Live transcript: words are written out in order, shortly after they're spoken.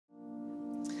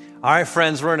All right,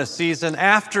 friends, we're in a season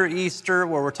after Easter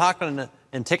where we're talking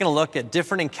and taking a look at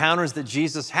different encounters that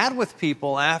Jesus had with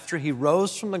people after he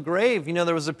rose from the grave. You know,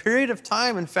 there was a period of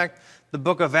time, in fact, the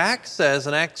book of Acts says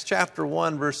in Acts chapter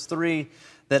 1, verse 3,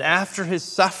 that after his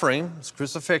suffering, his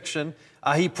crucifixion,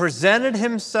 he presented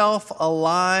himself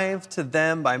alive to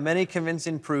them by many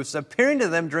convincing proofs, appearing to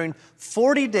them during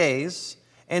 40 days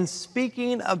and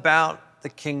speaking about the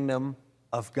kingdom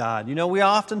of God. You know, we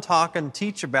often talk and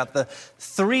teach about the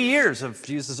 3 years of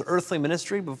Jesus' earthly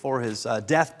ministry before his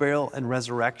death, burial, and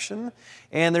resurrection.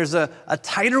 And there's a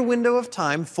tighter window of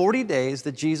time, 40 days,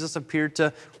 that Jesus appeared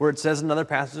to, where it says in another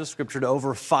passage of Scripture, to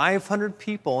over 500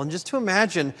 people. And just to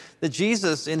imagine that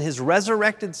Jesus, in his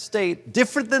resurrected state,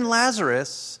 different than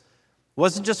Lazarus,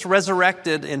 wasn't just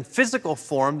resurrected in physical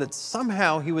form, that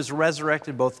somehow he was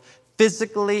resurrected both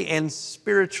physically and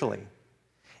spiritually.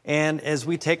 And as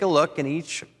we take a look in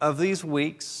each of these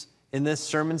weeks in this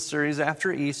sermon series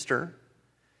after Easter,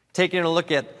 taking a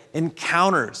look at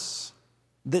encounters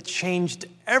that changed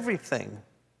everything.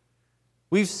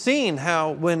 We've seen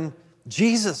how when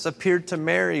Jesus appeared to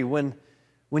Mary, when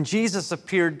Jesus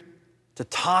appeared to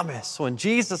Thomas, when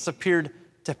Jesus appeared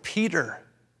to Peter,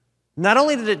 not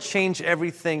only did it change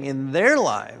everything in their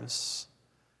lives,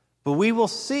 but we will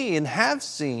see and have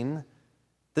seen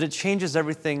that it changes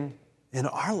everything in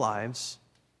our lives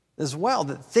as well,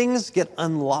 that things get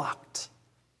unlocked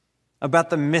about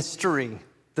the mystery,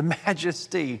 the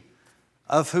majesty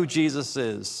of who Jesus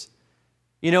is.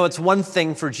 You know, it's one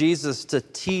thing for Jesus to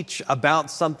teach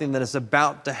about something that is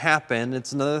about to happen.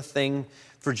 It's another thing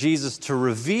for Jesus to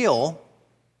reveal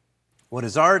what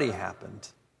has already happened.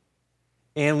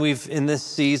 And we've, in this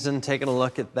season, taken a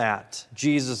look at that.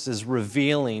 Jesus is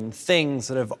revealing things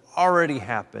that have already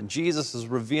happened. Jesus is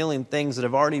revealing things that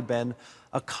have already been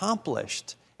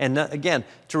accomplished. And again,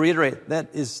 to reiterate, that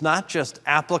is not just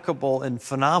applicable and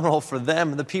phenomenal for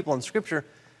them, the people in Scripture.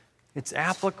 It's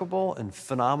applicable and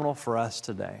phenomenal for us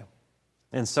today.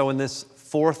 And so in this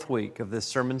fourth week of this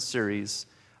sermon series,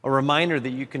 a reminder that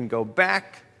you can go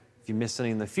back. If you miss any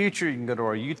in the future, you can go to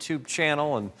our YouTube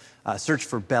channel and search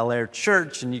for Bel Air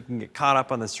Church, and you can get caught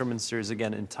up on the sermon series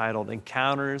again entitled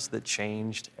Encounters That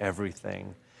Changed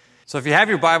Everything. So if you have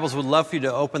your Bibles, we'd love for you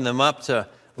to open them up to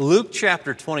Luke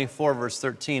chapter 24, verse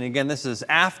 13. Again, this is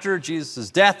after Jesus'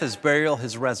 death, his burial,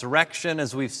 his resurrection.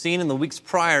 As we've seen in the weeks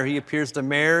prior, he appears to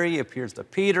Mary, he appears to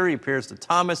Peter, he appears to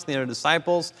Thomas and the other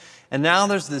disciples. And now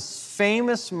there's this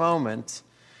famous moment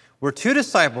where two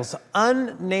disciples,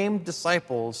 unnamed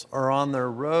disciples, are on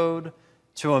their road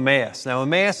to Emmaus. Now,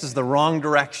 Emmaus is the wrong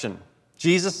direction.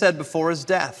 Jesus said before his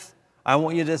death, I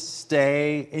want you to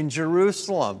stay in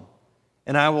Jerusalem,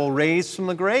 and I will raise from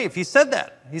the grave. He said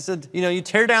that. He said, you know, you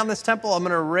tear down this temple, I'm going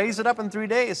to raise it up in 3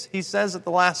 days. He says at the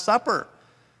Last Supper,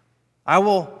 I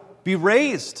will be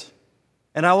raised,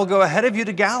 and I will go ahead of you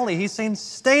to Galilee. He's saying,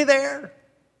 stay there.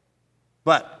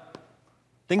 But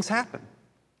things happen.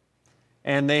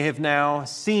 And they have now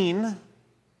seen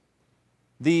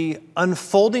the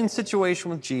unfolding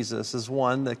situation with Jesus as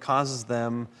one that causes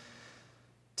them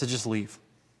to just leave.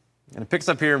 And it picks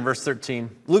up here in verse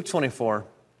 13, Luke 24.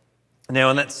 Now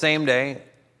on that same day,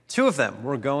 two of them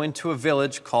were going to a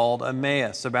village called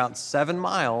Emmaus, about 7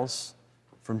 miles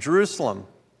from Jerusalem,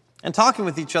 and talking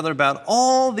with each other about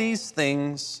all these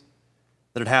things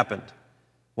that had happened.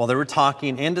 While they were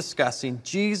talking and discussing,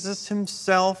 Jesus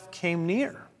himself came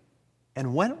near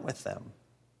and went with them.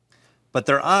 But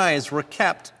their eyes were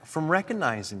kept from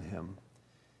recognizing him.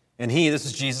 And he, this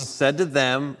is Jesus, said to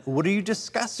them, what are you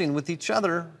discussing with each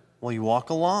other while you walk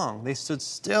along? They stood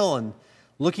still and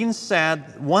looking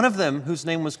sad. One of them, whose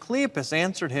name was Cleopas,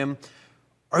 answered him,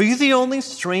 are you the only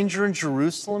stranger in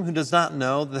Jerusalem who does not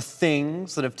know the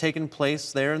things that have taken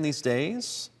place there in these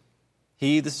days?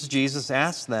 He, this is Jesus,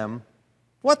 asked them,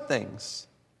 what things?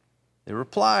 They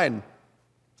replied,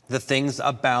 the things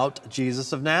about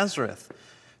Jesus of Nazareth,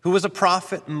 who was a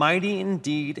prophet, mighty in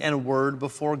deed and word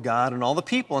before God and all the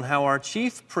people, and how our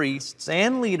chief priests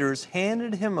and leaders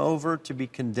handed him over to be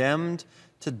condemned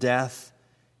to death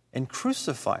and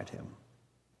crucified him.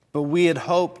 But we had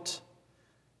hoped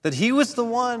that he was the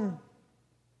one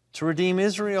to redeem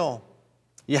Israel.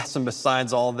 Yes, and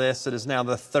besides all this, it is now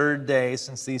the 3rd day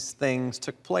since these things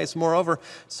took place. Moreover,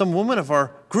 some women of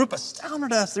our group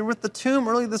astounded us. They were at the tomb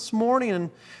early this morning, and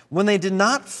when they did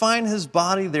not find his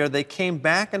body there, they came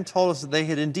back and told us that they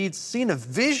had indeed seen a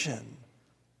vision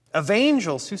of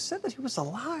angels who said that he was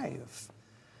alive.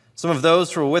 Some of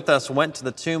those who were with us went to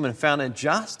the tomb and found it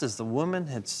just as the woman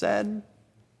had said,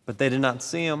 but they did not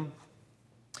see him.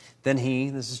 Then he,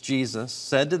 this is Jesus,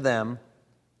 said to them,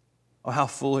 oh, how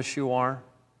foolish you are,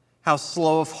 How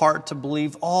slow of heart to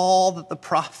believe all that the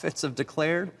prophets have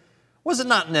declared? Was it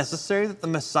not necessary that the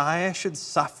Messiah should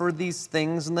suffer these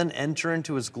things and then enter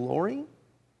into his glory?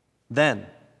 Then,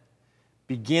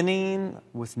 beginning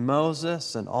with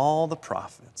Moses and all the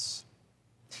prophets,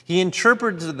 he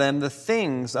interpreted to them the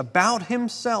things about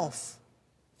himself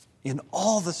in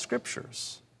all the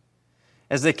scriptures.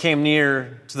 As they came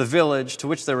near to the village to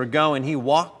which they were going, he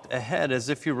walked ahead as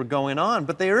if he were going on.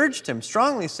 But they urged him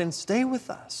strongly, saying, "Stay with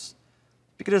us,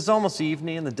 because it is almost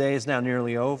evening and the day is now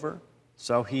nearly over."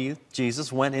 So he,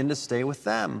 Jesus, went in to stay with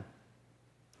them.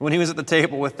 When he was at the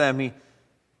table with them,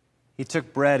 he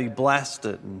took bread, he blessed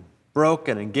it and broke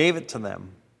it and gave it to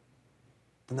them.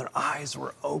 Then their eyes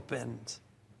were opened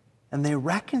and they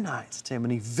recognized him,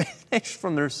 and he vanished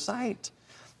from their sight.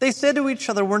 They said to each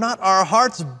other, "Were not our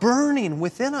hearts burning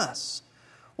within us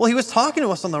while he was talking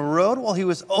to us on the road, while he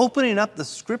was opening up the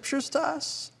scriptures to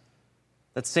us?"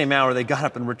 That same hour they got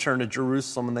up and returned to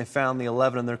Jerusalem, and they found the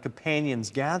 11 and their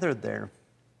companions gathered there.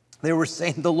 They were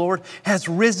saying, "The Lord has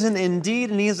risen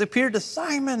indeed, and he has appeared to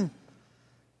Simon."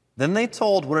 Then they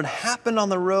told what had happened on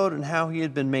the road and how he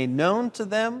had been made known to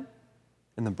them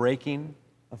in the breaking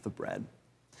of the bread.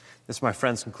 This, my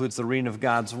friends, concludes the reading of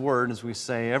God's word. As we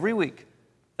say every week,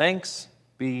 thanks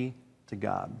be to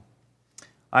God.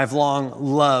 I've long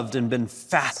loved and been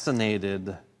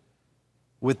fascinated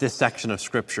with this section of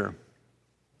Scripture.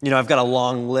 I've got a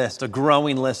long list, a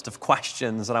growing list of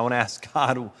questions that I want to ask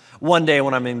God one day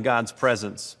when I'm in God's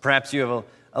presence. Perhaps you have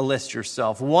a list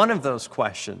yourself. One of those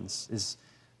questions is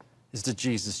to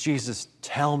Jesus. Jesus,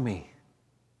 tell me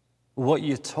what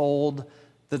you told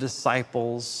the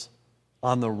disciples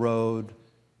on the road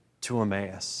to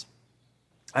Emmaus.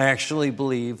 I actually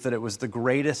believe that it was the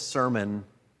greatest sermon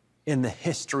in the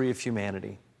history of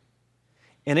humanity.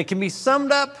 And it can be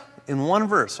summed up in one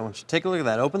verse. I want you to take a look at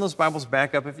that. Open those Bibles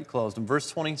back up if you closed. In verse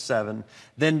 27,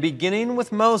 then beginning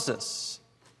with Moses,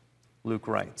 Luke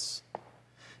writes,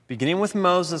 beginning with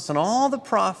Moses and all the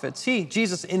prophets,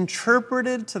 Jesus,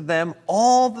 interpreted to them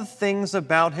all the things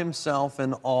about himself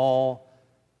in all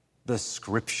the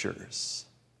scriptures.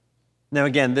 Now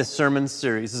again, this sermon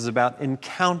series is about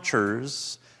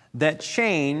encounters that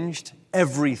changed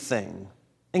everything.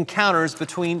 Encounters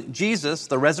between Jesus,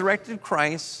 the resurrected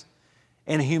Christ,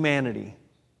 and humanity.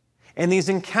 And these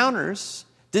encounters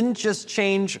didn't just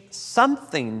change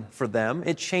something for them,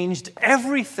 it changed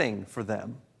everything for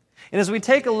them. And as we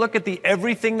take a look at the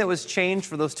everything that was changed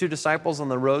for those two disciples on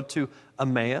the road to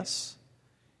Emmaus,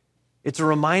 it's a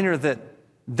reminder that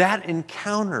that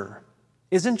encounter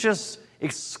isn't just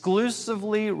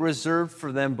exclusively reserved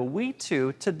for them, but we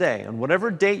too, today, on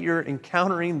whatever date you're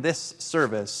encountering this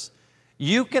service,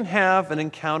 you can have an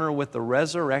encounter with the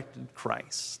resurrected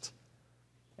Christ.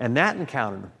 And that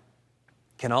encounter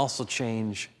can also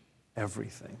change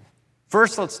everything.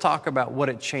 First, let's talk about what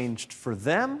it changed for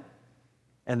them,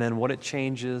 and then what it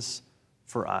changes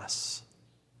for us.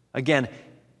 Again,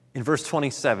 in verse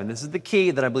 27, this is the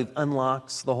key that I believe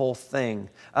unlocks the whole thing.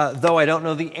 Though I don't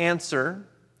know the answer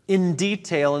in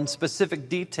detail, in specific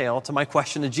detail, to my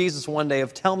question to Jesus one day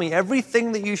of, tell me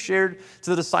everything that you shared to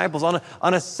the disciples on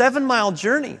a 7-mile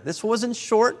journey. This wasn't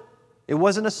short. It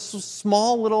wasn't a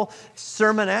small little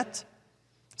sermonette.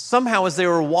 Somehow, as they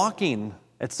were walking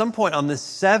at some point on this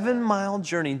 7-mile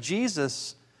journey,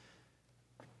 Jesus,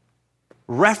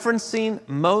 referencing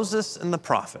Moses and the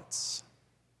prophets,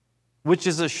 which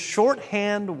is a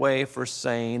shorthand way for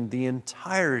saying the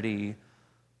entirety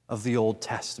of the Old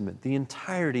Testament, the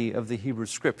entirety of the Hebrew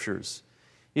Scriptures.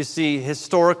 You see,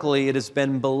 historically, it has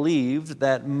been believed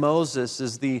that Moses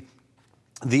is the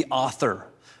author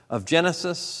of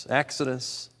Genesis,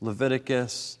 Exodus,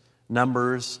 Leviticus,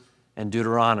 Numbers, and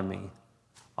Deuteronomy,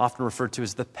 often referred to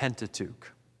as the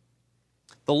Pentateuch,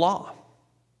 the law.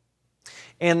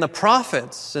 And the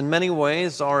prophets, in many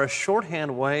ways, are a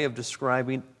shorthand way of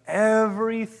describing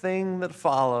everything that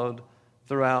followed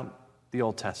throughout the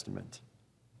Old Testament.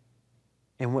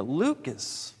 And what Luke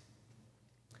is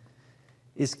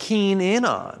keen in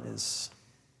on is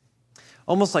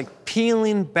almost like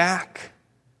peeling back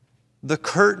the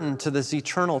curtain to this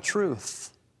eternal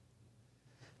truth.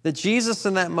 That Jesus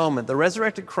in that moment, the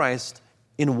resurrected Christ,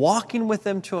 in walking with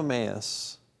them to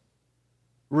Emmaus,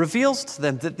 reveals to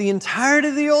them that the entirety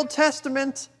of the Old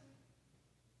Testament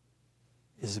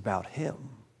is about him.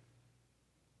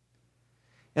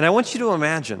 And I want you to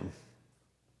imagine,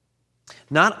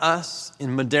 not us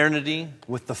in modernity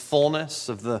with the fullness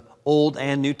of the Old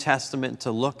and New Testament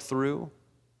to look through,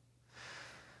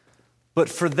 but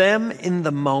for them in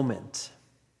the moment,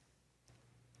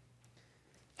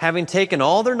 having taken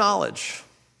all their knowledge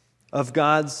of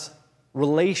God's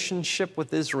relationship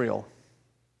with Israel,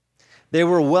 They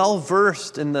were well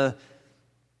versed in the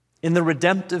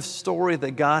redemptive story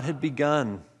that God had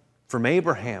begun from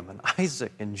Abraham and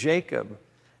Isaac and Jacob.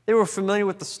 They were familiar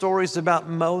with the stories about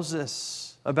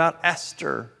Moses, about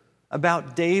Esther,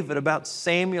 about David, about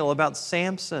Samuel, about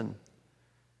Samson.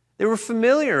 They were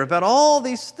familiar about all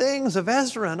these things of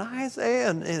Ezra and Isaiah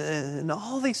and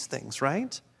all these things,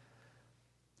 right?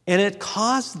 And it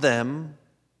caused them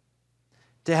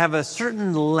to have a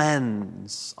certain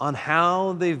lens on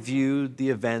how they viewed the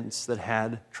events that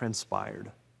had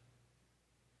transpired.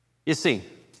 You see,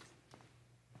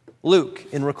 Luke,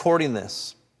 in recording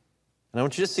this, and I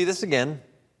want you to see this again,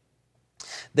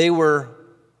 they were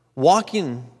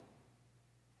walking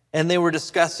and they were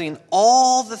discussing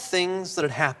all the things that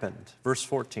had happened. Verse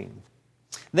 14.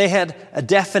 They had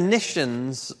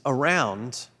definitions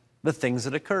around the things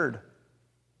that occurred.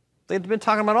 They'd been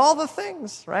talking about all the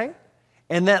things, right?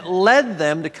 And that led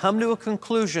them to come to a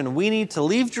conclusion. We need to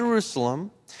leave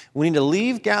Jerusalem, we need to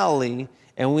leave Galilee,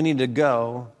 and we need to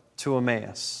go to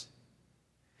Emmaus.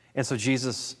 And so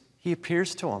Jesus, he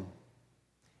appears to them.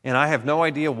 And I have no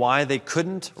idea why they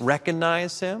couldn't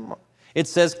recognize him. It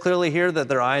says clearly here that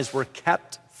their eyes were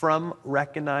kept from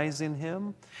recognizing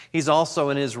him. He's also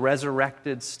in his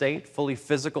resurrected state, fully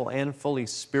physical and fully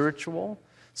spiritual.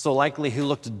 So likely he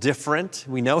looked different.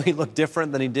 We know he looked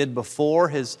different than he did before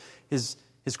his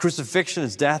crucifixion,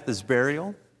 his death, his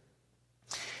burial.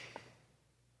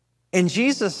 And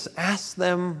Jesus asked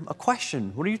them a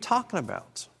question. What are you talking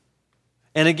about?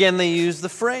 And again, they use the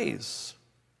phrase,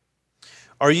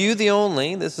 are you the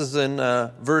only, this is in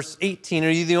verse 18, are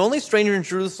you the only stranger in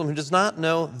Jerusalem who does not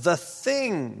know the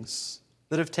things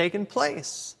that have taken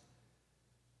place?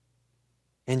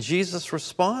 And Jesus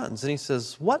responds and he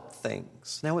says, what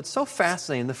things? Now it's so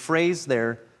fascinating, the phrase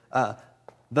there,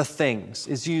 the things,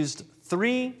 is used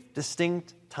 3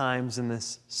 distinct times in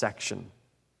this section.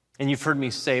 And you've heard me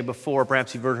say before,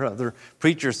 perhaps you've heard other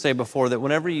preachers say before, that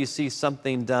whenever you see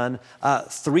something done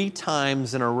 3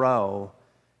 times in a row,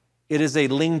 it is a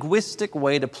linguistic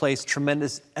way to place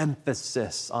tremendous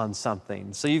emphasis on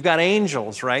something. So you've got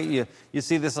angels, right? You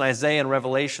see this in Isaiah and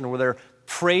Revelation where they're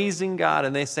praising God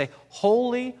and they say,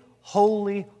 holy,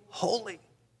 holy, holy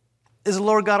is the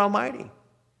Lord God Almighty.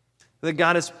 That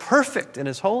God is perfect in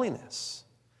his holiness.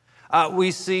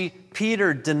 We see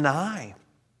Peter deny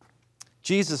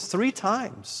Jesus 3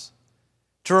 times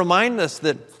to remind us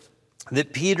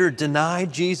that Peter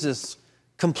denied Jesus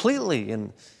completely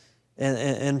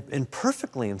and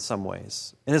perfectly in some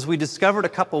ways. And as we discovered a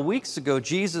couple weeks ago,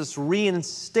 Jesus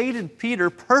reinstated Peter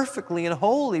perfectly and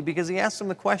wholly because he asked him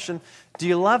the question, do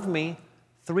you love me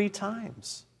 3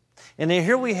 times? And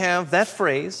here we have that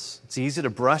phrase, it's easy to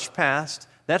brush past,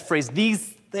 that phrase, these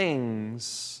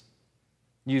things,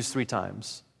 used 3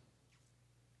 times.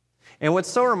 And what's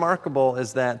so remarkable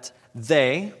is that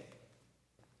they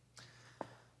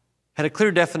had a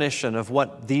clear definition of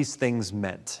what these things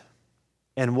meant.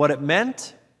 And what it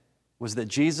meant was that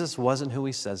Jesus wasn't who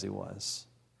he says he was.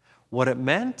 What it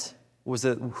meant was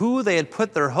that who they had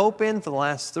put their hope in for the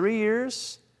last 3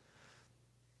 years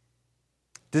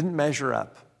didn't measure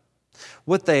up.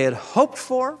 What they had hoped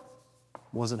for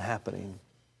wasn't happening.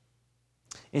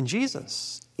 In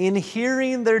Jesus, in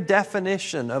hearing their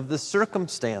definition of the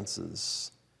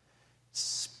circumstances,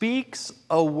 speaks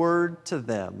a word to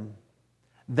them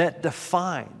that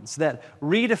defines, that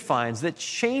redefines, that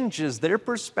changes their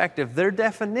perspective, their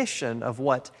definition of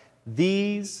what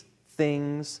these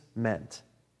things meant.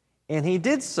 And he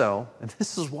did so, and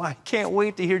this is why I can't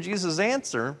wait to hear Jesus'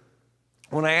 answer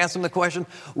when I asked him the question,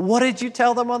 what did you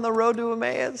tell them on the road to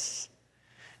Emmaus?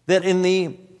 That in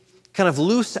the kind of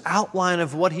loose outline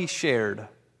of what he shared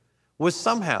was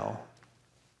somehow,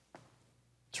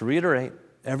 to reiterate,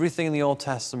 everything in the Old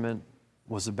Testament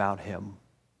was about him.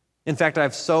 In fact,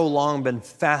 I've so long been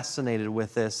fascinated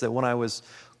with this that when I was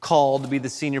called to be the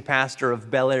senior pastor of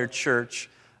Bel Air Church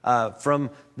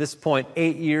from this point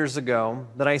 8 years ago,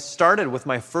 that I started with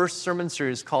my first sermon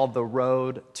series called The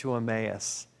Road to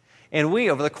Emmaus. And we,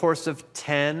 over the course of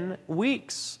 10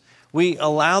 weeks, we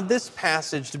allowed this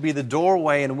passage to be the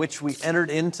doorway in which we entered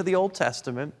into the Old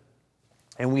Testament.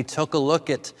 And we took a look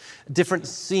at different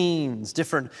scenes,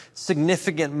 different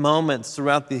significant moments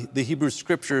throughout the Hebrew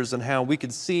Scriptures and how we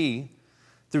could see,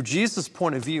 through Jesus'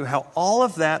 point of view, how all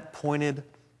of that pointed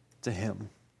to him.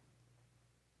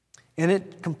 And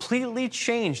it completely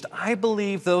changed, I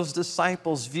believe, those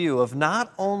disciples' view of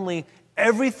not only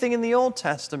everything in the Old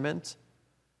Testament,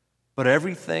 but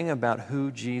everything about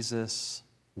who Jesus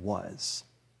was.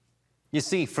 You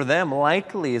see, for them,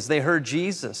 likely as they heard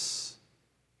Jesus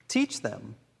teach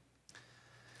them,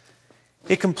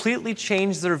 it completely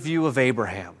changed their view of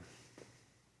Abraham.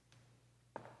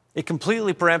 It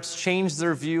completely perhaps changed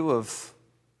their view of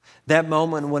that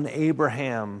moment when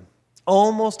Abraham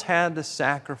almost had to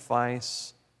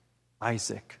sacrifice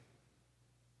Isaac.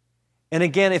 And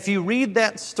again, if you read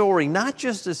that story, not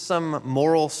just as some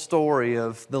moral story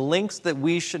of the lengths that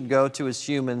we should go to as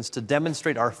humans to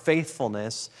demonstrate our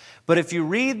faithfulness, but if you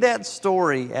read that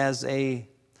story as a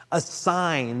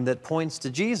sign that points to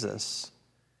Jesus,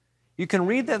 you can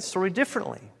read that story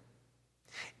differently.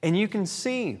 And you can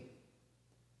see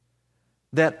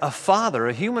that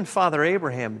a human father,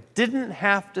 Abraham, didn't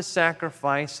have to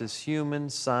sacrifice his human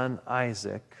son,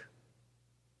 Isaac,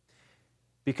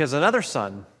 because another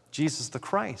son, Jesus the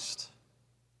Christ,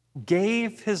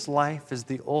 gave his life as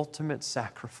the ultimate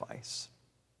sacrifice,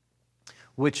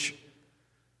 which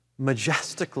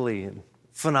majestically and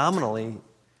phenomenally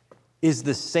is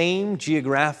the same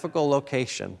geographical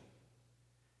location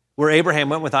where Abraham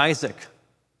went with Isaac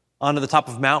onto the top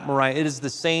of Mount Moriah. It is the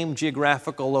same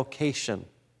geographical location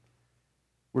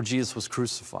where Jesus was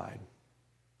crucified.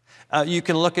 You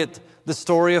can look at the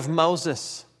story of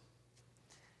Moses.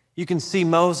 You can see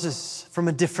Moses from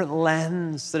a different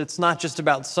lens, that it's not just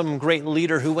about some great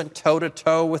leader who went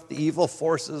toe-to-toe with the evil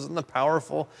forces and the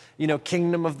powerful,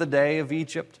 kingdom of the day of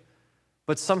Egypt.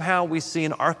 But somehow we see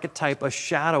an archetype, a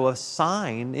shadow, a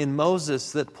sign in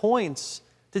Moses that points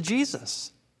to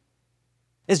Jesus.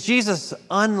 As Jesus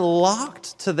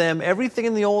unlocked to them everything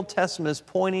in the Old Testament is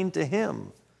pointing to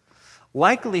him.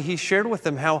 Likely he shared with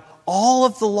them how all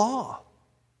of the law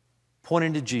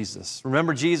pointing to Jesus.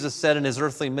 Remember, Jesus said in his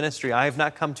earthly ministry, I have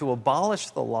not come to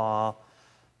abolish the law,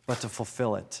 but to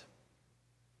fulfill it.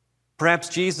 Perhaps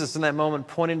Jesus in that moment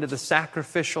pointing to the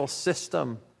sacrificial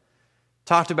system,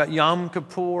 talked about Yom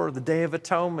Kippur, the Day of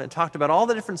Atonement, talked about all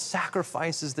the different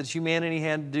sacrifices that humanity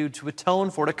had to do to atone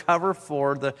for, to cover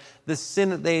for the sin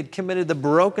that they had committed, the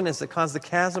brokenness that caused the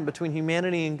chasm between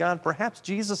humanity and God. Perhaps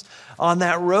Jesus on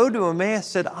that road to Emmaus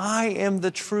said, I am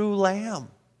the true Lamb,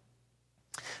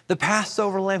 the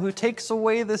Passover Lamb who takes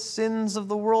away the sins of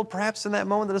the world. Perhaps in that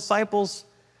moment the disciples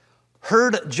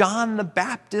heard John the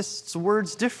Baptist's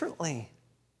words differently.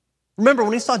 Remember,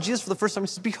 when he saw Jesus for the first time, he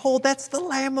said, behold, that's the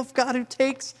Lamb of God who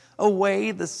takes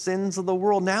away the sins of the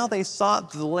world. Now they saw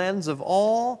it through the lens of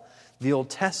all the Old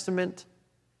Testament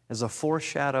as a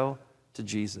foreshadow to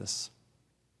Jesus.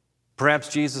 Perhaps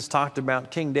Jesus talked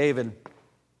about King David,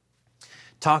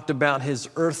 talked about his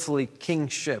earthly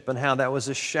kingship and how that was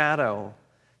a shadow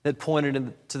that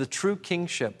pointed to the true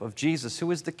kingship of Jesus, who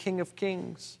is the King of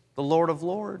Kings, the Lord of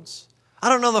Lords. I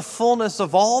don't know the fullness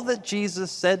of all that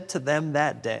Jesus said to them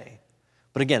that day.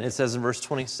 But again, it says in verse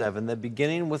 27 that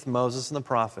beginning with Moses and the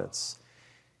prophets,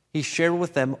 he shared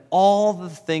with them all the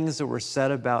things that were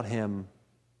said about him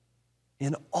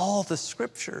in all the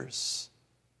scriptures.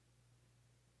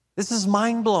 This is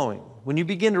mind-blowing when you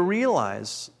begin to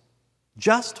realize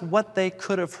just what they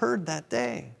could have heard that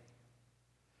day,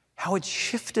 how it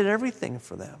shifted everything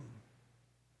for them.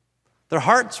 Their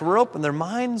hearts were open, their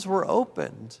minds were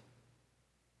opened.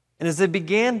 And as they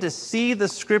began to see the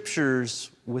scriptures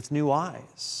with new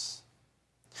eyes,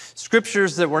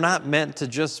 scriptures that were not meant to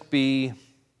just be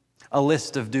a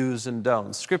list of do's and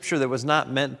don'ts, scripture that was not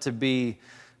meant to be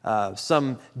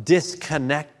some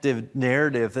disconnected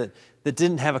narrative that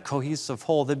didn't have a cohesive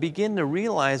whole, they begin to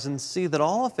realize and see that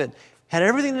all of it had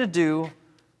everything to do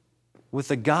with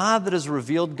the God that has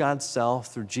revealed God's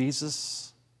self through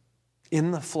Jesus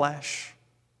in the flesh,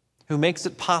 who makes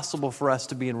it possible for us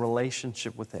to be in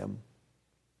relationship with him.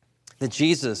 That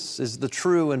Jesus is the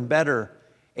true and better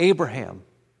Abraham,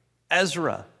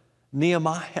 Ezra,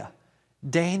 Nehemiah,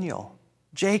 Daniel,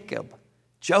 Jacob,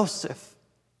 Joseph,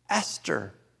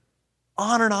 Esther,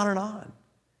 on and on and on.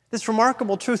 This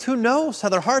remarkable truth, who knows how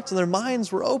their hearts and their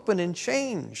minds were open and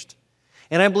changed.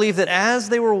 And I believe that as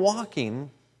they were walking,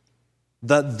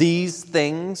 these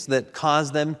things that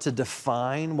caused them to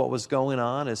define what was going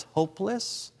on as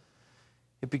hopeless,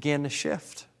 it began to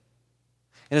shift.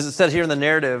 And as it said here in the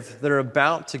narrative, they're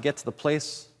about to get to the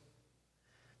place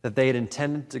that they had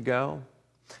intended to go.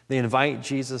 They invite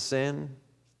Jesus in.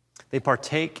 They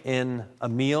partake in a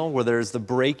meal where there's the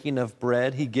breaking of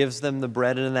bread. He gives them the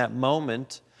bread, and in that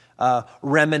moment,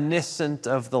 reminiscent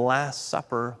of the Last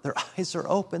Supper, their eyes are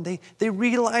open. They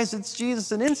realize it's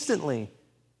Jesus, and instantly,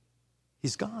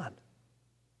 he's gone.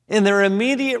 In their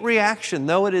immediate reaction,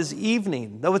 though it is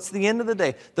evening, though it's the end of the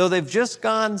day, though they've just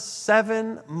gone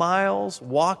 7 miles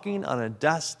walking on a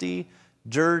dusty,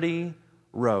 dirty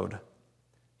road,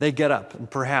 they get up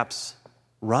and perhaps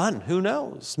run, who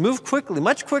knows, move quickly,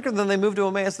 much quicker than they moved to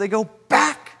Emmaus. They go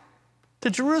back to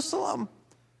Jerusalem.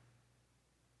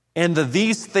 And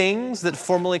these things that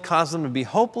formerly caused them to be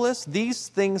hopeless, these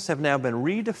things have now been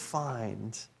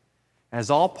redefined as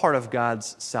all part of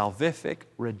God's salvific,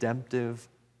 redemptive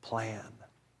plan.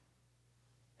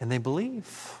 And they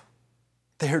believe.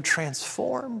 They are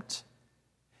transformed.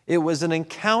 It was an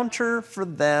encounter for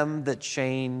them that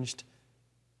changed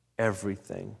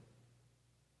everything.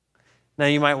 Now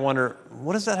you might wonder,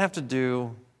 what does that have to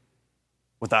do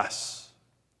with us,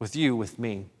 with you, with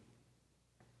me?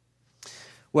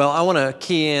 Well, I want to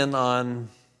key in on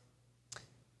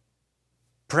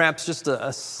perhaps just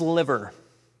a sliver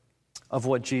of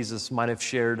what Jesus might have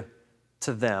shared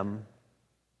to them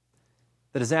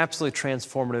that is absolutely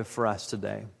transformative for us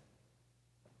today.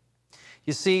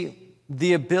 You see,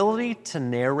 the ability to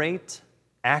narrate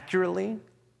accurately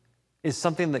is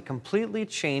something that completely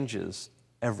changes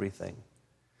everything.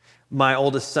 My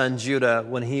oldest son, Judah,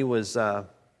 when he was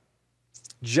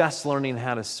just learning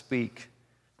how to speak,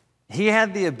 he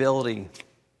had the ability,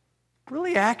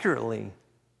 really accurately,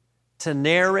 to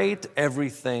narrate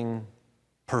everything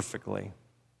perfectly.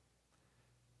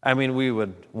 I mean, we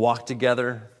would walk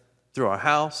together through our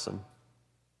house and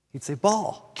he'd say,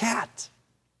 ball, cat,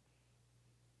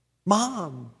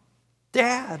 mom,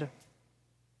 dad,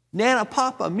 Nana,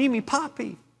 Papa, Mimi,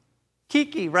 Poppy,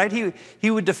 Kiki, right?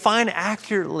 He would define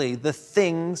accurately the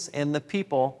things and the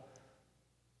people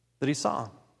that he saw.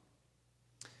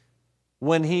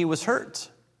 When he was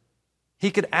hurt, he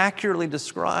could accurately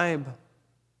describe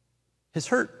his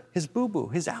hurt, his boo-boo,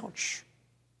 his ouch.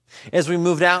 As we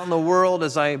moved out in the world,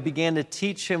 as I began to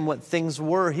teach him what things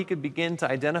were, he could begin to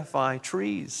identify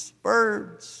trees,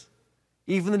 birds,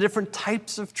 even the different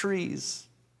types of trees.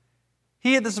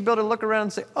 He had this ability to look around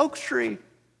and say, oak tree,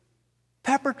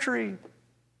 pepper tree,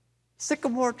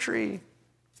 sycamore tree,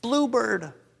 bluebird.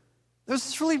 It was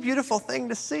this really beautiful thing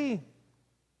to see.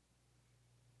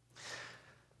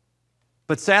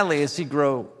 But sadly, as he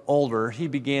grew older, he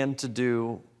began to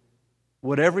do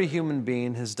what every human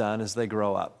being has done as they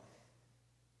grow up.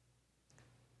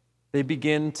 They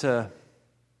begin to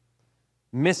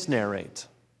misnarrate,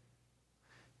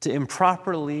 to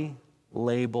improperly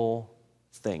label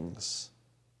things.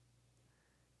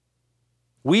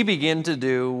 We begin to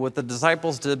do what the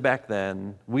disciples did back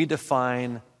then. We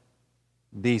define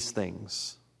these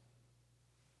things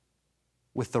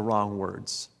with the wrong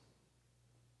words.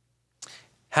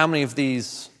 How many of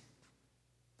these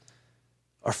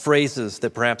are phrases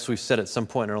that perhaps we've said at some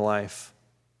point in our life?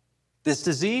 This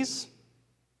disease,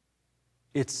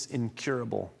 it's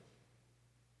incurable.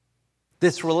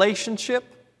 This relationship,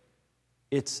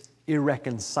 it's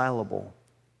irreconcilable.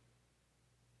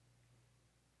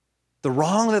 The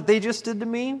wrong that they just did to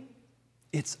me,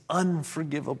 it's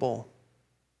unforgivable.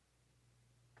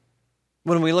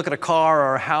 When we look at a car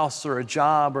or a house or a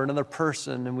job or another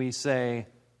person and we say,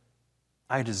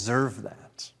 I deserve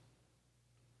that.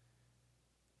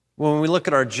 When we look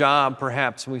at our job,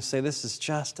 perhaps, and we say, this is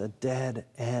just a dead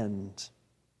end.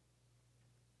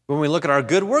 When we look at our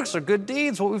good works, our good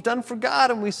deeds, what we've done for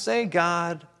God, and we say,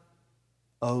 God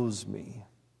owes me.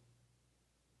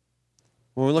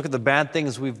 When we look at the bad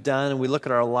things we've done and we look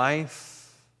at our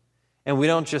life, and we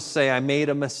don't just say, I made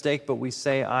a mistake, but we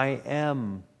say, I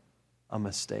am a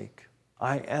mistake.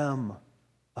 I am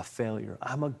a failure.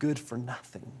 I'm a good for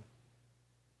nothing.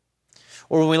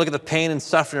 Or when we look at the pain and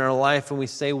suffering in our life and we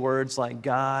say words like,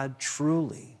 God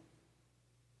truly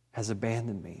has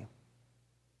abandoned me.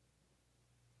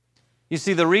 You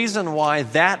see, the reason why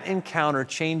that encounter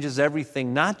changes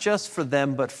everything, not just for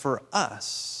them, but for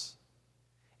us,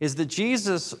 is that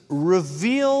Jesus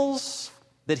reveals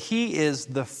that he is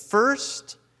the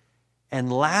first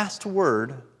and last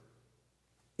word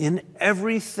in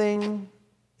everything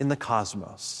in the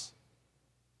cosmos.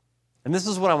 And this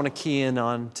is what I want to key in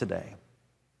on today.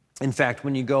 In fact,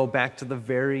 when you go back to the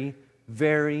very,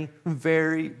 very,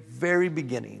 very, very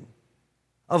beginning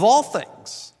of all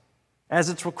things, as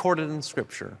it's recorded in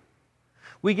Scripture,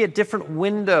 we get different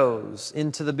windows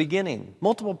into the beginning,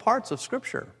 multiple parts of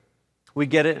Scripture. We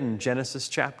get it in Genesis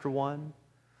chapter 1.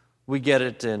 We get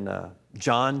it in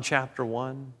John chapter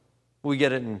 1. We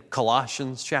get it in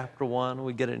Colossians chapter 1.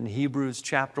 We get it in Hebrews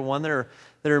chapter 1. There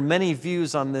are many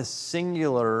views on this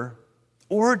singular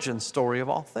origin story of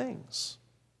all things.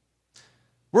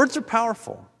 Words are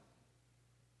powerful.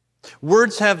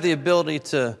 Words have the ability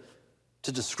to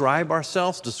describe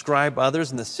ourselves, describe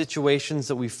others and the situations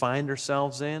that we find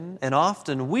ourselves in. And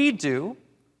often we do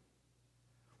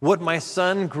what my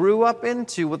son grew up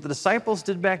into, what the disciples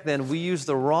did back then. We use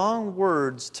the wrong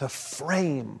words to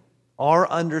frame our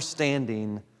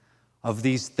understanding of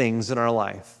these things in our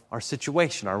life, our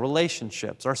situation, our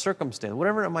relationships, our circumstance,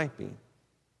 whatever it might be.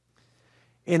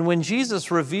 And when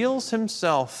Jesus reveals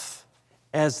himself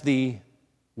as the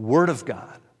Word of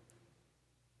God,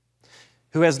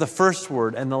 who has the first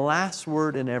word and the last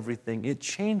word in everything, it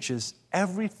changes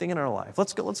everything in our life.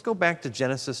 Let's go back to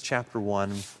Genesis chapter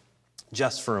 1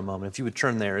 just for a moment. If you would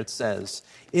turn there, it says,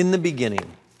 in the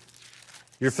beginning.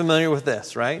 You're familiar with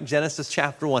this, right? Genesis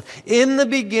chapter 1. In the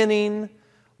beginning,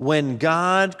 when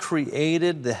God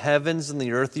created the heavens and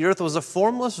the earth was a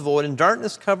formless void, and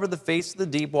darkness covered the face of the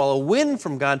deep, while a wind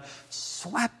from God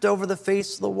swept over the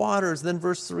face of the waters. Then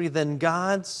verse 3, then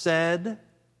God said,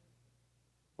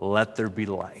 let there be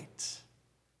light.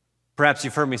 Perhaps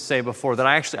you've heard me say before that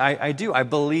I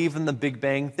believe in the Big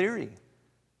Bang Theory.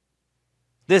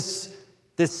 This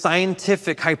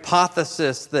scientific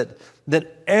hypothesis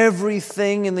that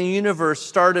everything in the universe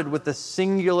started with a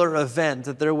singular event,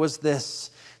 that there was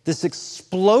this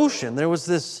explosion, there was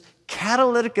this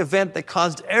catalytic event that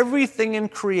caused everything in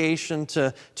creation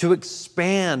to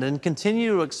expand and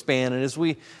continue to expand. And as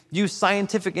we use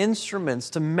scientific instruments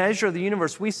to measure the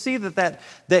universe, we see that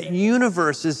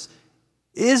universe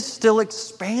is still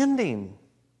expanding.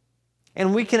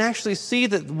 And we can actually see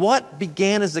that what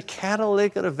began as a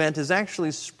catalytic event is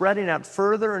actually spreading out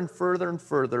further and further and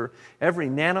further every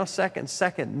nanosecond,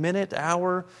 second, minute,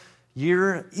 hour,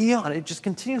 year, eon. It just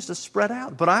continues to spread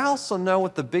out. But I also know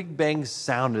what the Big Bang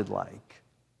sounded like.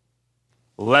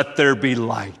 Let there be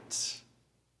light.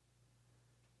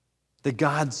 That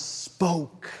God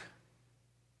spoke,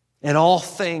 and all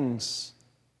things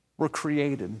were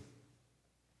created.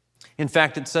 In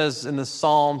fact, it says in the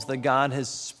Psalms that God has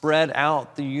spread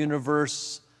out the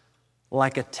universe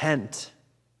like a tent.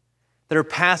 There are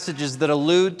passages that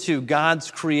allude to God's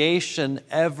creation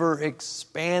ever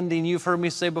expanding. You've heard me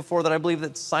say before that I believe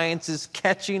that science is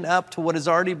catching up to what has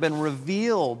already been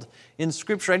revealed in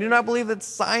Scripture. I do not believe that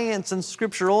science and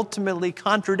Scripture ultimately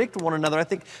contradict one another. I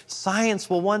think science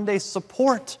will one day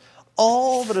support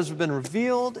all that has been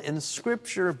revealed in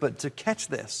Scripture, but to catch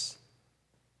this,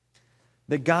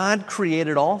 that God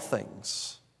created all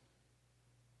things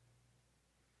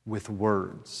with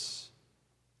words.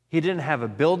 He didn't have a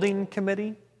building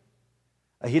committee.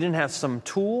 He didn't have some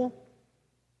tool.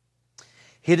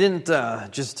 He didn't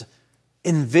just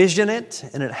envision it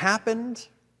and it happened.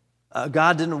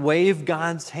 God didn't wave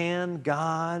God's hand.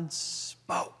 God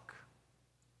spoke.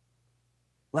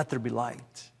 Let there be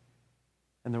light.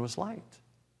 And there was light.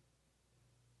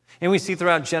 And we see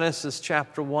throughout Genesis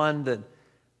chapter 1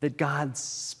 that God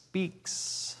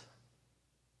speaks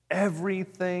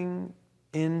everything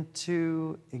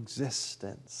into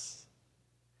existence.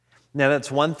 Now,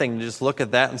 that's one thing to just look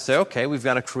at that and say, okay, we've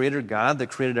got a creator God that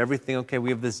created everything. Okay, we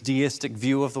have this deistic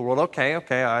view of the world. Okay,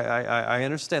 I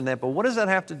understand that. But what does that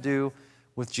have to do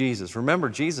with Jesus? Remember,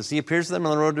 Jesus, he appears to them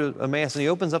on the road to Emmaus, and he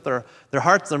opens up their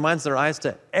hearts, their minds, their eyes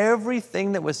to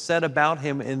everything that was said about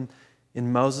him in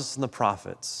Moses and the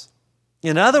prophets.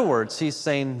 In other words, he's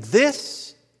saying,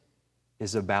 this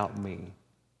is about me.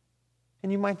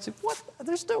 And you might say, what?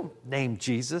 There's no name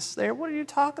Jesus there. What are you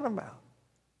talking about?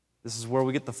 This is where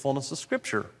we get the fullness of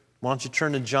Scripture. Why don't you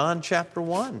turn to John chapter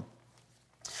 1?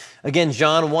 Again,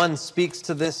 John 1 speaks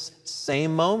to this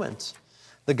same moment.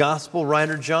 The gospel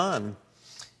writer John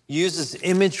uses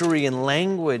imagery and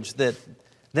language that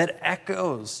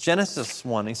echoes Genesis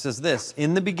 1. He says this,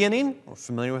 in the beginning, we're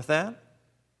familiar with that?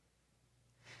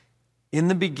 In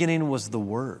the beginning was the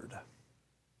Word.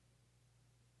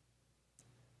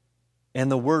 And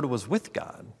the Word was with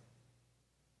God.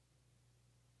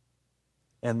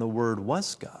 And the Word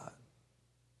was God.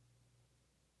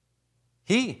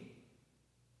 He,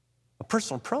 a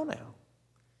personal pronoun.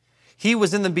 He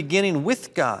was in the beginning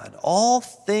with God. All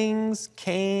things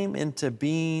came into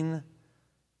being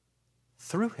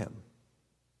through him.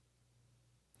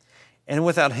 And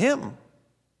without him,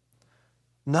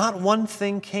 not one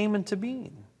thing came into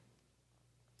being.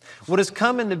 What has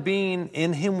come into being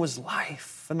in him was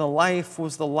life, and the life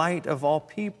was the light of all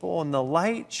people, and the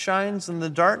light shines in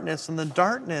the darkness, and the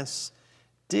darkness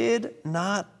did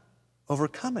not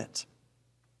overcome it.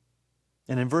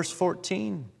 And in verse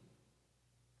 14,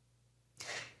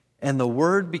 and the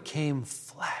Word became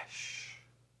flesh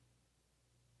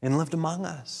and lived among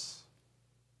us.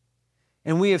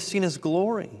 And we have seen his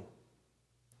glory.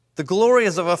 The glory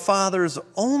is of a Father's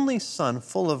only Son,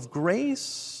 full of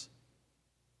grace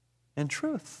and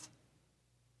truth.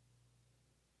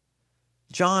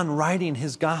 John, writing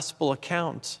his gospel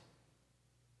account,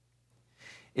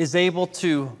 is able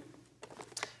to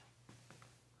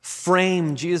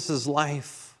frame Jesus'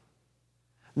 life,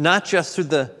 not just through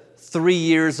the 3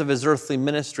 years of his earthly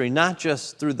ministry, not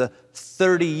just through the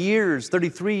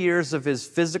 33 years of his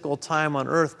physical time on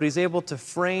earth, but he's able to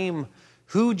frame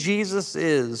who Jesus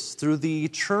is through the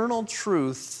eternal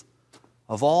truth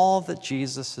of all that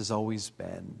Jesus has always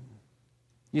been.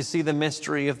 You see the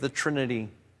mystery of the Trinity.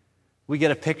 We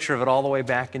get a picture of it all the way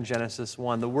back in Genesis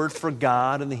 1. The word for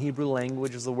God in the Hebrew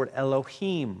language is the word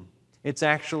Elohim. It's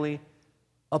actually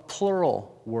a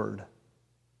plural word.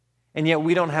 And yet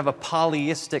we don't have a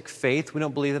polyistic faith. We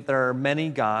don't believe that there are many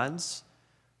gods.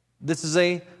 This is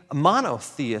a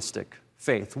monotheistic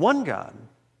faith, one God,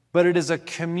 but it is a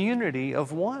community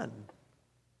of one.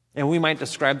 And we might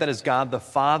describe that as God the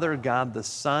Father, God the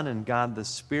Son, and God the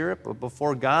Spirit. But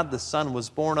before God the Son was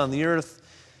born on the earth,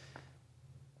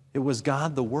 it was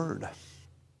God the Word,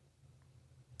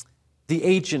 the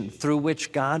agent through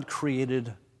which God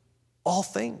created all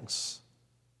things.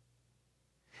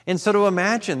 And so to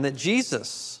imagine that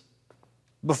Jesus,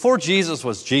 before Jesus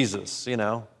was Jesus,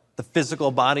 the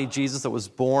physical body Jesus that was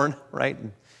born, right,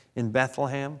 in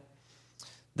Bethlehem,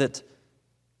 that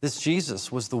this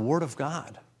Jesus was the Word of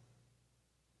God.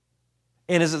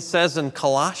 And as it says in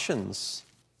Colossians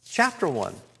chapter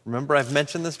 1, remember I've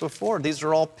mentioned this before, these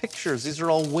are all pictures, these are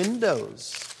all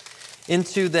windows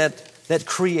into that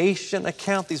creation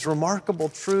account, these remarkable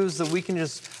truths that we can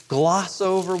just gloss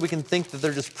over. We can think that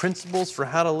they're just principles for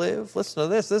how to live. Listen to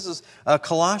this. This is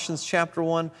Colossians chapter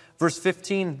 1, verse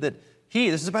 15, this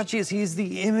is about Jesus. He is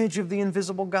the image of the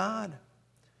invisible God,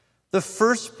 the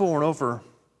firstborn over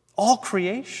all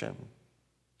creation.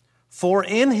 For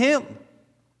in him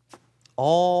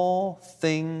all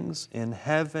things in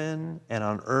heaven and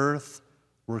on earth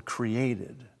were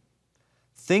created,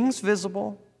 things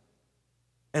visible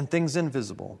and things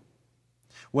invisible.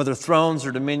 Whether thrones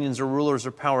or dominions or rulers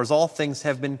or powers, all things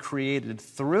have been created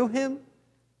through him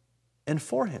and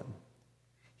for him.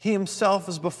 He himself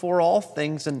is before all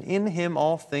things, and in him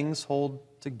all things hold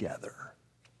together.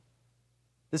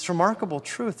 This remarkable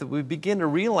truth that we begin to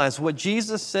realize what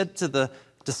Jesus said to the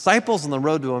disciples on the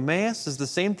road to Emmaus is the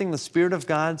same thing the Spirit of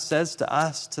God says to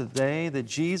us today, that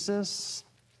Jesus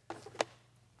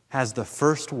has the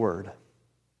first word.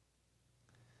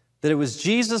 That it was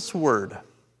Jesus' word,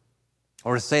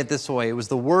 or to say it this way, it was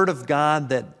the Word of God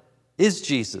that is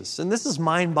Jesus. And this is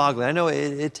mind-boggling. I know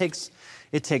it takes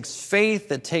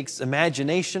faith, it takes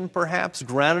imagination perhaps,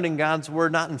 grounded in God's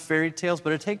Word, not in fairy tales,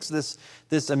 but it takes this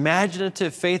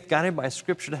imaginative faith guided by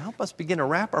Scripture to help us begin to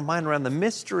wrap our mind around the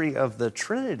mystery of the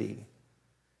Trinity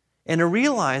and to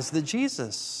realize that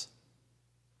Jesus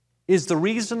is the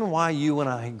reason why you and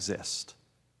I exist.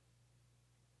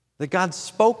 That God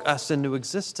spoke us into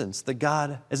existence. That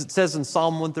God, as it says in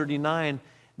Psalm 139,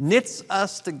 knits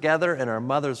us together in our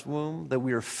mother's womb. That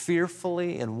we are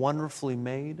fearfully and wonderfully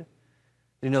made. That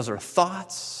He knows our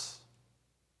thoughts.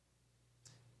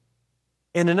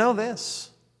 And to know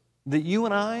this, that you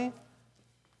and I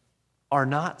are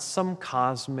not some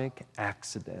cosmic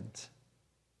accident.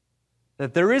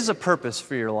 That there is a purpose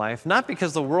for your life, not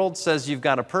because the world says you've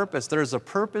got a purpose. There is a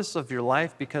purpose of your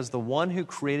life because the one who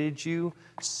created you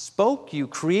spoke you,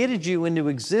 created you into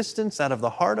existence out of the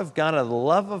heart of God, out of the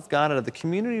love of God, out of the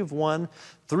community of one,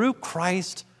 through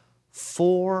Christ,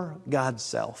 for God's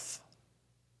self.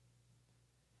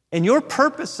 And your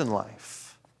purpose in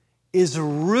life is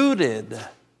rooted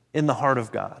in the heart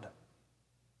of God.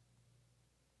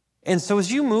 And so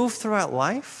as you move throughout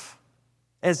life,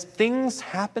 as things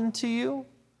happen to you,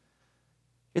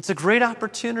 it's a great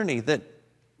opportunity that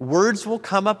words will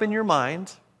come up in your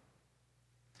mind.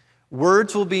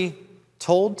 Words will be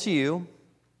told to you.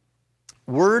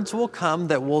 Words will come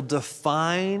that will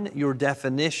define your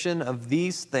definition of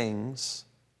these things.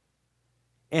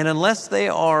 And unless they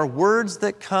are words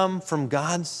that come from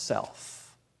God's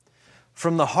self,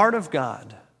 from the heart of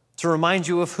God, to remind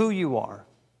you of who you are,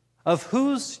 of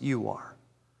whose you are,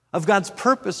 of God's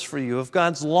purpose for you, of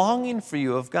God's longing for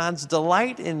you, of God's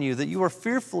delight in you, that you are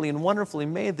fearfully and wonderfully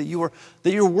made, that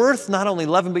you're worth not only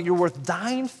loving, but you're worth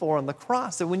dying for on the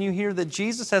cross. That when you hear that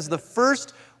Jesus has the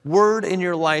first word in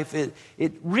your life, it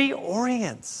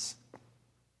reorients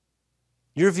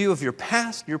your view of your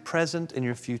past, your present, and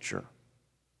your future.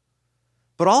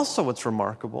 But also what's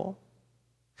remarkable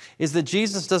is that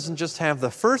Jesus doesn't just have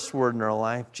the first word in our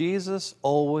life, Jesus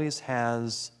always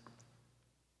has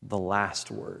the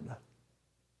last word.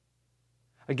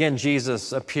 Again,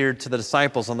 Jesus appeared to the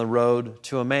disciples on the road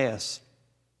to Emmaus.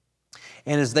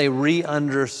 And as they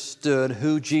re-understood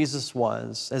who Jesus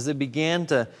was, as they began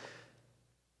to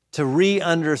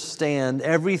re-understand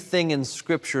everything in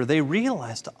Scripture, they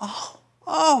realized,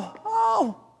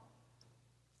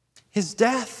 His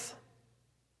death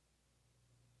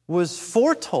was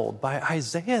foretold by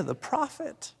Isaiah the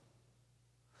prophet.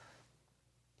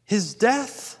 His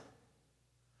death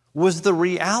was the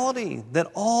reality that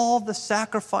all the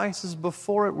sacrifices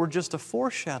before it were just a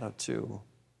foreshadow to.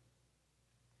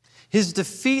 His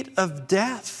defeat of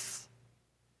death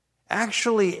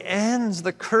actually ends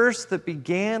the curse that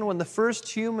began when the first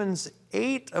humans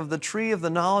ate of the tree of the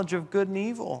knowledge of good and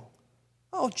evil.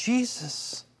 Oh,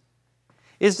 Jesus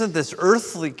isn't this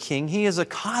earthly king. He is a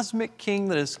cosmic king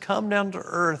that has come down to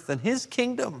earth, and his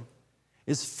kingdom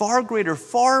is far greater,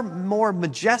 far more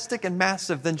majestic and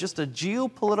massive than just a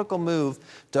geopolitical move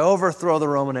to overthrow the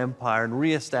Roman Empire and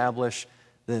reestablish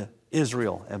the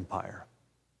Israel Empire.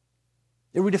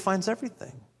 It redefines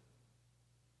everything.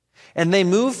 And they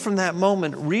moved from that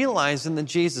moment realizing that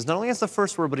Jesus not only has the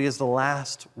first word, but he has the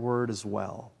last word as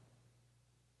well.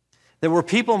 That where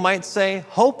people might say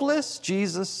hopeless,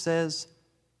 Jesus says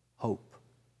hope.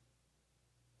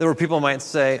 That where people might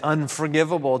say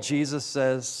unforgivable, Jesus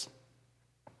says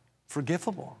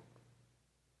forgivable.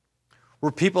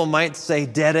 Where people might say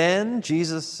dead end,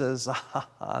 Jesus says,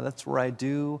 that's where I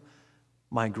do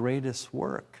my greatest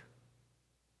work.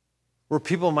 Where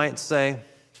people might say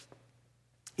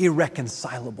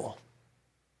irreconcilable,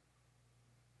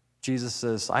 Jesus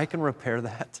says, I can repair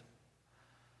that.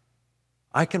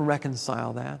 I can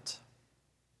reconcile that.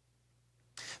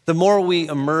 The more we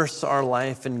immerse our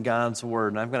life in God's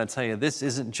Word, and I'm going to tell you, this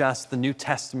isn't just the New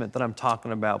Testament that I'm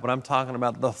talking about, but I'm talking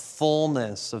about the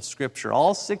fullness of Scripture,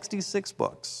 all 66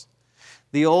 books,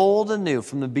 the old and new,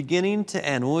 from the beginning to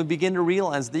end. When we begin to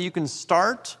realize that you can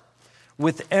start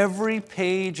with every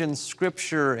page in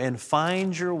Scripture and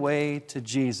find your way to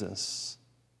Jesus,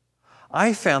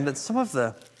 I found that some of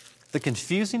the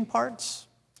confusing parts,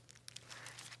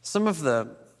 some of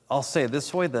the, I'll say it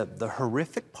this way, the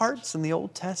horrific parts in the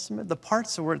Old Testament, the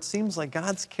parts where it seems like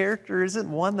God's character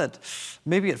isn't one that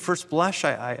maybe at first blush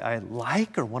I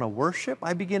like or want to worship,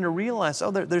 I begin to realize,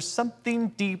 there's something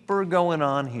deeper going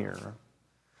on here.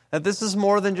 That this is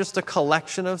more than just a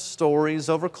collection of stories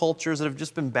over cultures that have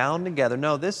just been bound together.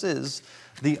 No, this is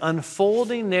the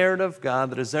unfolding narrative of God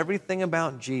that is everything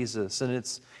about Jesus. And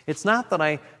it's not that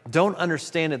I don't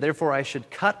understand it, therefore I should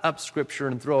cut up Scripture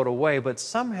and throw it away, but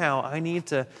somehow I need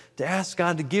to ask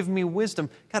God to give me wisdom.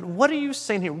 God, what are you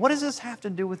saying here? What does this have to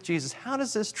do with Jesus? How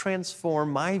does this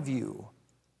transform my view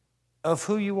of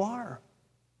who you are?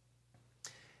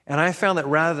 And I found that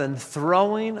rather than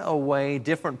throwing away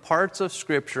different parts of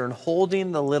Scripture and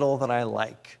holding the little that I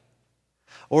like,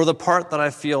 or the part that I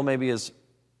feel maybe is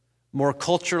more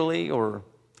culturally or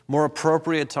more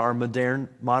appropriate to our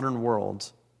modern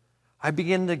world, I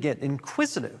begin to get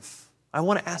inquisitive. I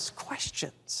want to ask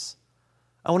questions.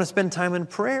 I want to spend time in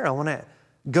prayer. I want to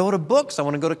go to books. I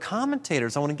want to go to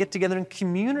commentators. I want to get together in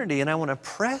community, and I want to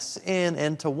press in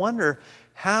and to wonder,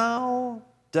 how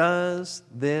does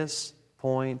this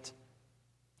point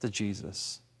to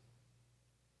Jesus?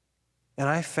 And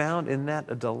I found in that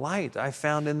a delight. I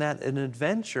found in that an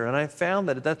adventure. And I found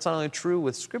that that's not only true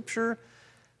with Scripture,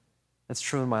 it's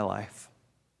true in my life.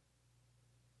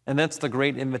 And that's the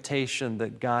great invitation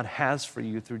that God has for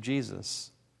you through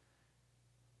Jesus.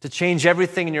 To change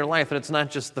everything in your life. And it's not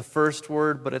just the first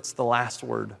word, but it's the last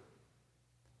word.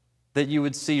 That you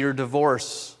would see your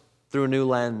divorce through a new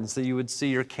lens, that you would see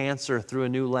your cancer through a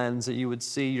new lens, that you would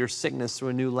see your sickness through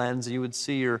a new lens, that you would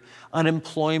see your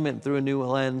unemployment through a new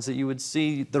lens, that you would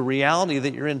see the reality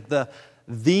that you're in,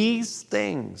 these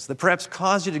things that perhaps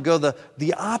cause you to go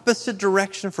the opposite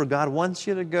direction for God wants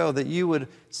you to go, that you would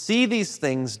see these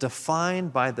things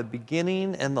defined by the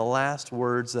beginning and the last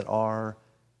words that are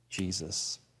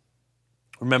Jesus.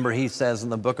 Remember, he says in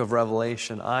the book of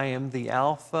Revelation, I am the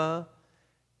Alpha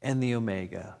and the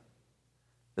Omega,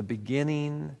 the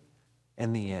beginning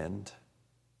and the end.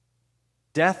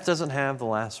 Death doesn't have the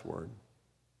last word.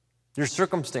 Your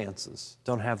circumstances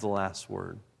don't have the last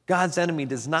word. God's enemy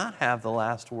does not have the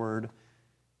last word.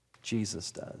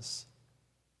 Jesus does.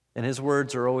 And his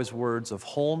words are always words of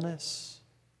wholeness,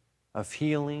 of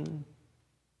healing,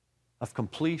 of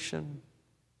completion,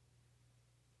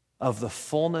 of the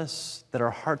fullness that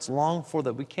our hearts long for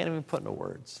that we can't even put into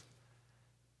words.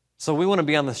 So we want to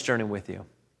be on this journey with you.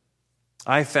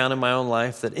 I found in my own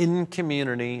life that in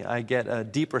community, I get a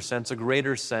deeper sense, a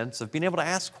greater sense of being able to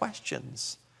ask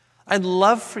questions. I'd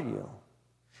love for you,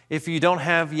 if you don't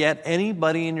have yet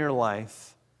anybody in your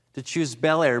life, to choose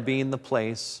Bel Air being the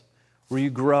place where you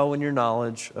grow in your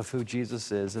knowledge of who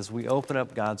Jesus is as we open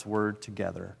up God's Word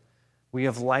together. We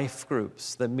have life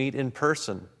groups that meet in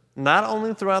person, not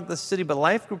only throughout the city, but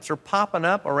life groups are popping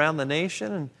up around the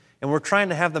nation, and we're trying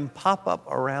to have them pop up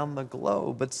around the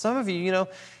globe. But some of you,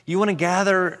 you want to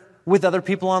gather with other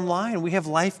people online. We have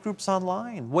life groups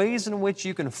online, ways in which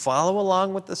you can follow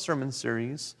along with the sermon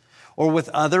series or with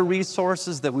other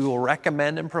resources that we will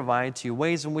recommend and provide to you,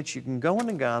 ways in which you can go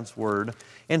into God's Word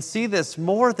and see this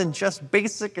more than just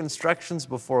basic instructions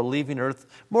before leaving earth,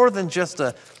 more than just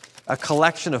a a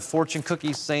collection of fortune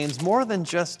cookie sayings, more than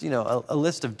just, a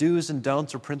list of do's and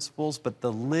don'ts or principles, but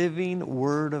the living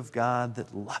Word of God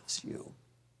that loves you,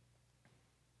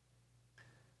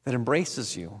 that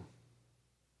embraces you,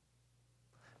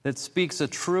 that speaks a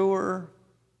truer,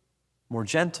 more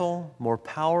gentle, more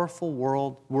powerful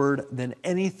word than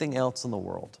anything else in the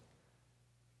world.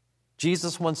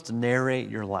 Jesus wants to narrate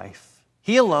your life.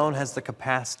 He alone has the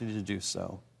capacity to do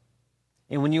so.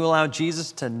 And when you allow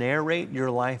Jesus to narrate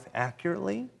your life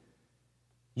accurately,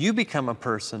 you become a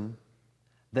person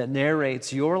that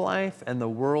narrates your life and the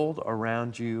world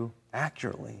around you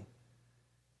accurately.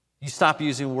 You stop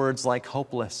using words like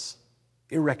hopeless,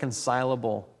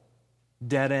 irreconcilable,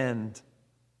 dead end,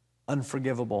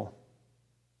 unforgivable.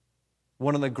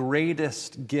 One of the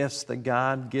greatest gifts that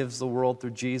God gives the world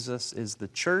through Jesus is the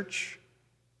church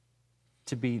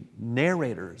to be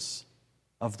narrators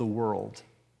of the world.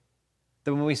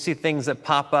 That when we see things that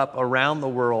pop up around the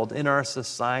world, in our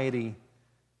society,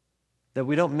 that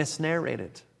we don't misnarrate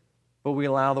it, but we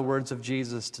allow the words of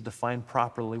Jesus to define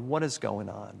properly what is going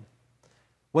on,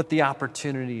 what the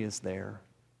opportunity is there,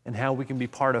 and how we can be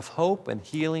part of hope and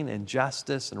healing and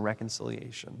justice and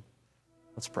reconciliation.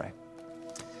 Let's pray.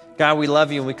 God, we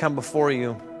love you and we come before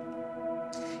you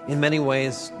in many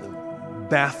ways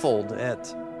baffled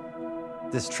at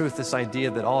this truth, this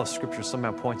idea that all of Scripture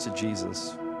somehow points to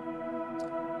Jesus.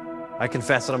 I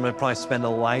confess that I'm going to probably spend a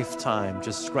lifetime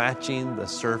just scratching the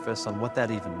surface on what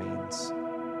that even means.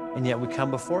 And yet we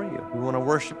come before you. We want to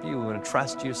worship you. We want to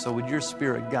trust you. So would your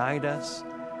Spirit guide us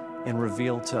and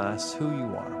reveal to us who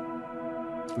you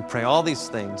are. We pray all these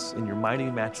things in your mighty,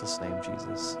 matchless name,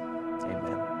 Jesus.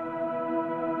 Amen.